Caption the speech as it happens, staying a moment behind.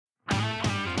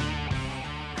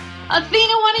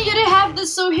Athena wanted you to have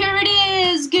this, so here it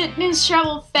is. Good news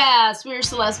travel fast. We're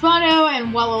Celeste Bono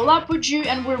and Wallo Lapuju,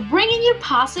 and we're bringing you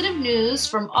positive news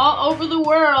from all over the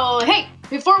world. Hey,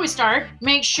 before we start,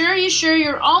 make sure you share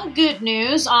your own good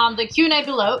news on the Q&A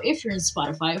below, if you're in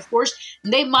Spotify, of course.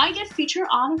 They might get featured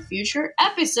on a future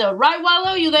episode. Right,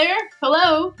 Wallo? You there?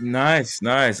 Hello? Nice.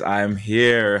 I'm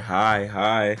here.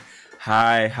 Hi.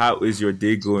 How is your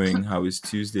day going? How is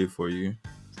Tuesday for you?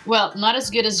 Well, not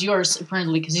as good as yours,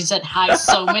 apparently, because you said hi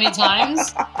so many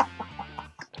times.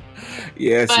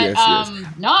 Yes.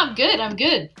 No, I'm good.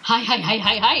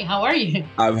 Hi. How are you?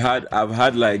 I've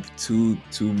had like two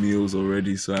meals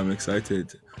already, so I'm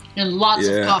excited. And lots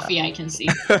of coffee, I can see.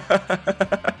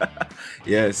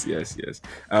 Yes.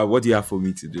 What do you have for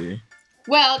me today?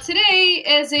 Well, today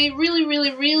is a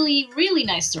really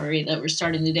nice story that we're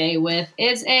starting the day with.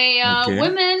 It's a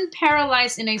woman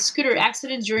paralyzed in a scooter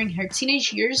accident during her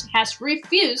teenage years has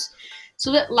refused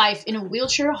to let life in a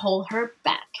wheelchair hold her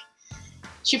back.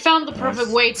 She found the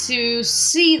perfect way to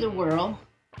see the world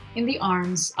in the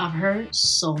arms of her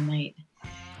soulmate.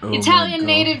 Italian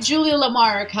native Giulia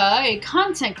Lamarca, a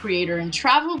content creator and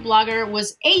travel blogger,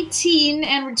 was 18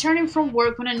 and returning from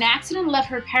work when an accident left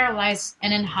her paralyzed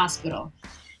and in hospital.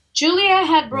 Giulia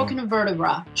had broken a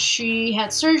vertebra. She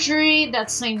had surgery that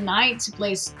same night to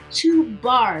place 2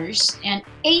 bars and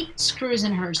 8 screws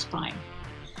in her spine.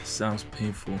 Sounds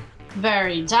painful.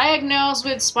 Very. Diagnosed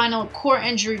with spinal cord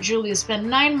injury, Giulia spent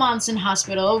 9 months in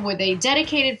hospital with a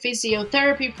dedicated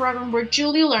physiotherapy program where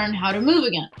Giulia learned how to move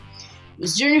again. It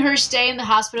was during her stay in the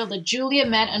hospital that Giulia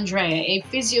met Andrea, a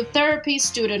physiotherapy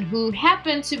student who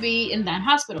happened to be in that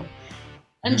hospital.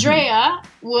 Andrea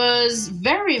was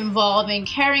very involved in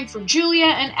caring for Giulia,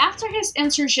 and after his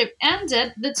internship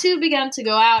ended, the two began to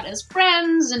go out as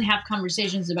friends and have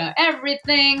conversations about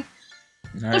everything.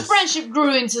 Nice. The friendship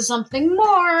grew into something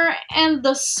more, and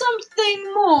the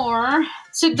something more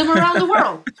took them around the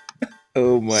world.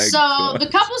 Oh my God. So the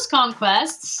couple's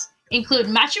conquests include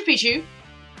Machu Picchu,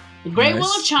 the Great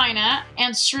Wall of China,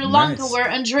 and Sri Lanka, where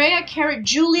Andrea carried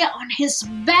Giulia on his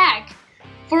back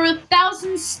for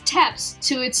 1,000 steps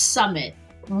to its summit.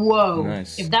 Whoa.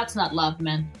 Nice. If that's not love,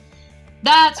 man.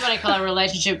 That's what I call a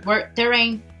relationship where there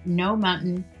ain't no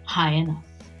mountain high enough.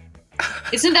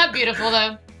 Isn't that beautiful,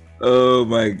 though? Oh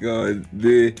my God.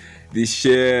 The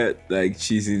sheer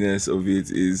cheesiness of it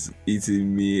is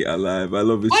eating me alive. I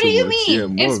love it so much. What do you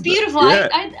mean? It's beautiful. Yeah.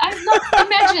 I'd love to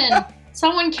imagine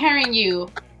someone carrying you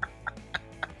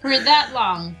for that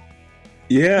long.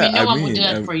 Yeah, no one would do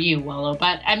that for you, Wallo.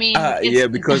 But I mean,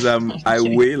 because I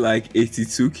weigh like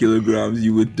 82 kilograms.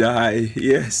 You would die.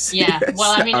 Yes. Yeah. Yes.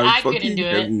 Well, I mean, I couldn't do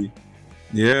it.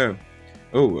 Yeah.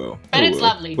 Oh well. But it's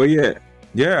lovely. But yeah.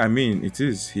 I mean, it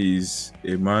is. He's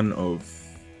a man of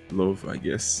love, I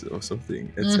guess, or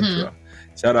something, etc.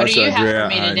 Shout out to Andrea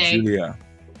and Giulia.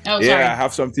 Oh, yeah, sorry. I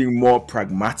have something more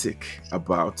pragmatic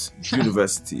about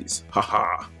universities.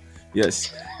 Haha.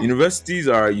 Yes, universities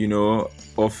are,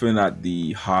 often at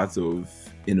the heart of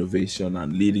innovation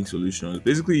and leading solutions.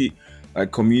 Basically,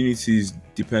 communities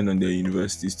depend on their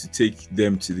universities to take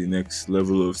them to the next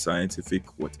level of scientific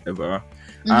whatever.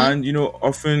 And,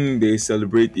 often they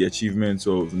celebrate the achievements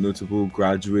of notable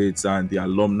graduates and the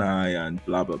alumni and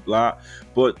blah, blah, blah.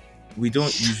 But we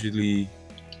don't usually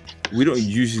blah, blah,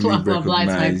 recognize... Blah is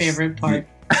my favorite part.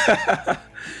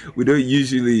 We don't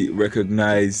usually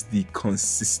recognize the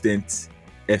consistent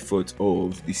effort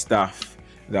of the staff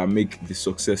that make the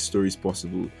success stories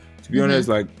possible. To be honest,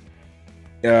 I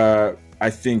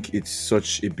think it's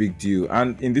such a big deal.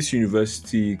 And in this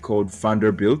university called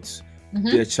Vanderbilt,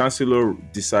 their chancellor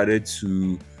decided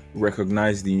to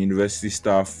recognize the university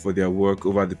staff for their work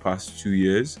over the past 2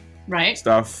 years. Right.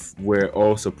 Staff were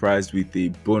all surprised with a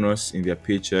bonus in their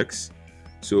paychecks.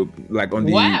 So, on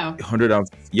the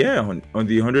on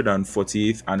the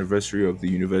 148th anniversary of the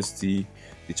university,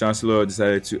 the chancellor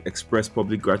decided to express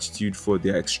public gratitude for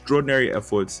their extraordinary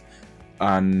efforts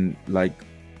and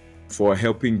for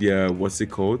helping their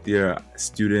their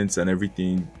students and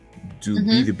everything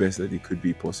be the best that they could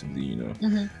be possibly,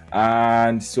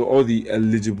 And so all the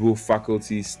eligible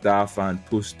faculty, staff, and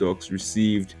postdocs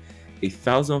received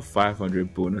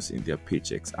 1,500 bonus in their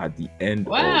paychecks at the end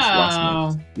of last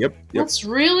month. Yep. That's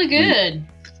really good.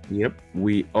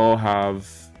 We all have,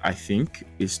 I think,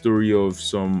 a story of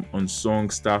some unsung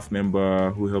staff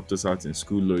member who helped us out in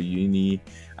school or uni,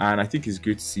 and I think it's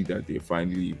great to see that they're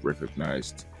finally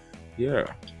recognized. Yeah.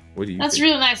 What do you think? That's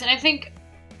really nice, and I think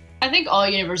all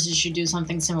universities should do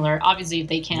something similar, obviously, if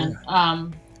they can. Yeah.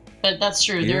 But that's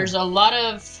true. Yeah. There's a lot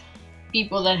of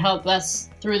people that help us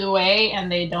through the way, and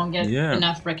they don't get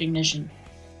enough recognition.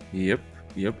 Yep.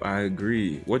 Yep, I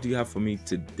agree. What do you have for me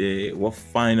today? What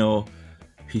final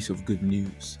piece of good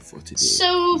news for today?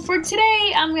 So for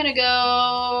today, I'm gonna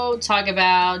go talk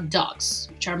about dogs,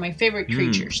 which are my favorite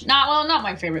creatures. Not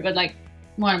my favorite, but like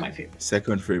one of my favorites.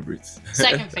 Second favorites.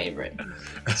 Second favorite.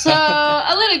 So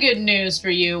a little good news for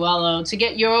you, Wallow, to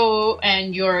get you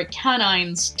and your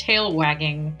canine's tail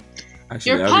wagging.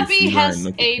 Actually, your puppy has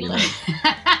a.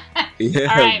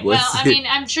 Yeah, all right. Well, I mean,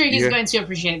 I'm sure he's going to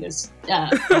appreciate this.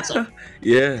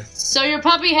 Yeah. So your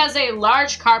puppy has a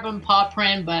large carbon paw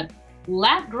print, but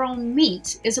lab-grown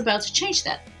meat is about to change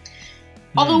that.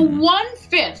 Although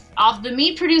 1/5 of the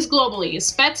meat produced globally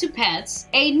is fed to pets,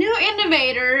 a new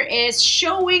innovator is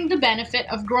showing the benefit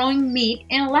of growing meat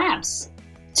in labs.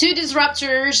 Two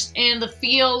disruptors in the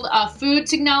field of food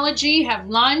technology have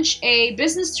launched a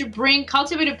business to bring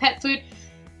cultivated pet food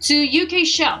to UK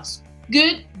shelves.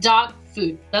 Good Dog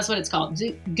Food. That's what it's called.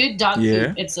 Good Dog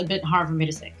Food. It's a bit hard for me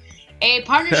to say. A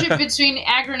partnership between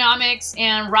Agronomics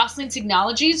and Rosslyn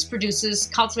Technologies produces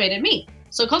cultivated meat.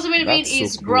 So cultivated meat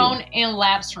is grown in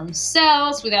labs from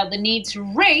cells without the need to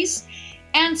raise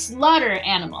and slaughter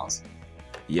animals.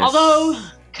 Yes. Although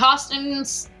cost and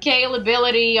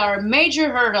scalability are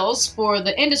major hurdles for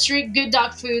the industry, Good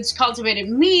Dog Food's cultivated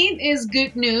meat is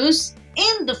good news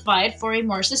in the fight for a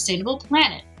more sustainable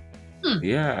planet.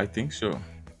 Yeah, I think so.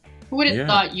 Who would have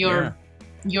thought your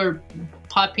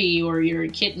puppy or your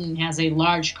kitten has a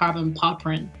large carbon paw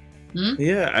print?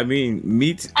 Yeah, I mean,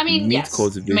 meat yes,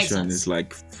 cultivation is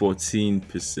like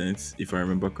 14%, if I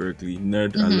remember correctly.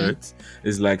 Nerd alert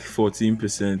is like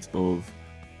 14% of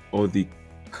all the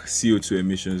CO2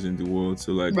 emissions in the world.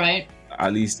 So like,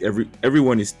 at least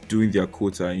everyone is doing their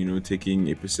quota, taking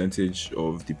a percentage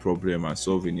of the problem and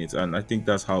solving it. And I think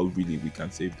that's how really we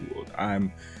can save the world.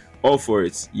 I'm all for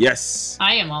it. Yes.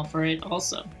 I am all for it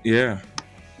also. Yeah.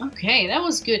 Okay, that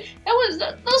was good.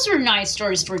 Those were nice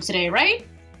stories for today, right?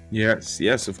 Yes,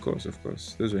 of course.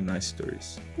 Those were nice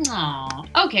stories. Aw,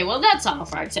 okay, well, that's all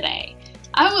for today.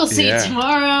 I will see you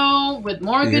tomorrow with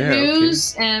more good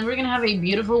news, and we're going to have a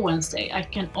beautiful Wednesday. I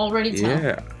can already tell.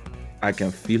 Yeah, I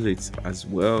can feel it as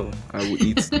well. I will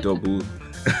eat double.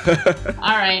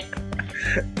 All right.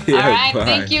 All right, bye.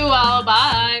 Thank you all.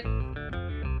 Bye.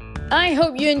 I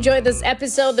hope you enjoyed this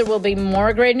episode. There will be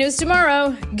more great news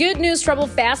tomorrow. Good news, trouble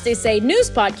fast, they say. News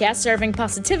podcast serving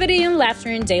positivity and laughter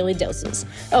in daily doses.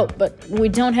 Oh, but we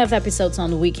don't have episodes on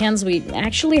the weekends. We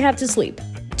actually have to sleep.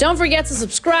 Don't forget to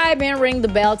subscribe and ring the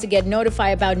bell to get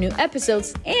notified about new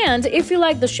episodes. And if you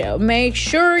like the show, make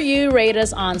sure you rate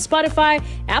us on Spotify,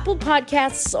 Apple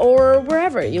Podcasts, or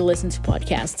wherever you listen to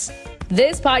podcasts.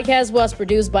 This podcast was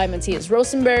produced by Matthias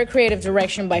Rosenberg, creative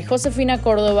direction by Josefina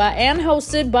Cordova, and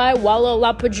hosted by Wallo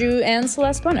Lapaju and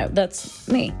Celeste Bono. That's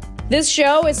me. This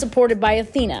show is supported by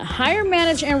Athena. Hire,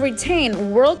 manage, and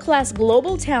retain world-class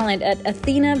global talent at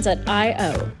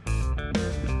athena.io.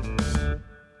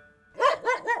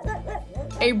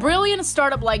 A brilliant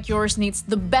startup like yours needs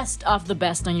the best of the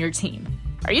best on your team.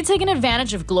 Are you taking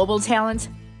advantage of global talent?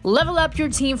 Level up your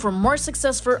team for more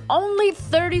success for only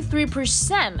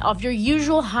 33% of your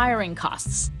usual hiring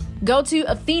costs. Go to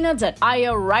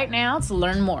athena.io right now to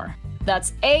learn more.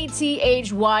 That's athYNA.io.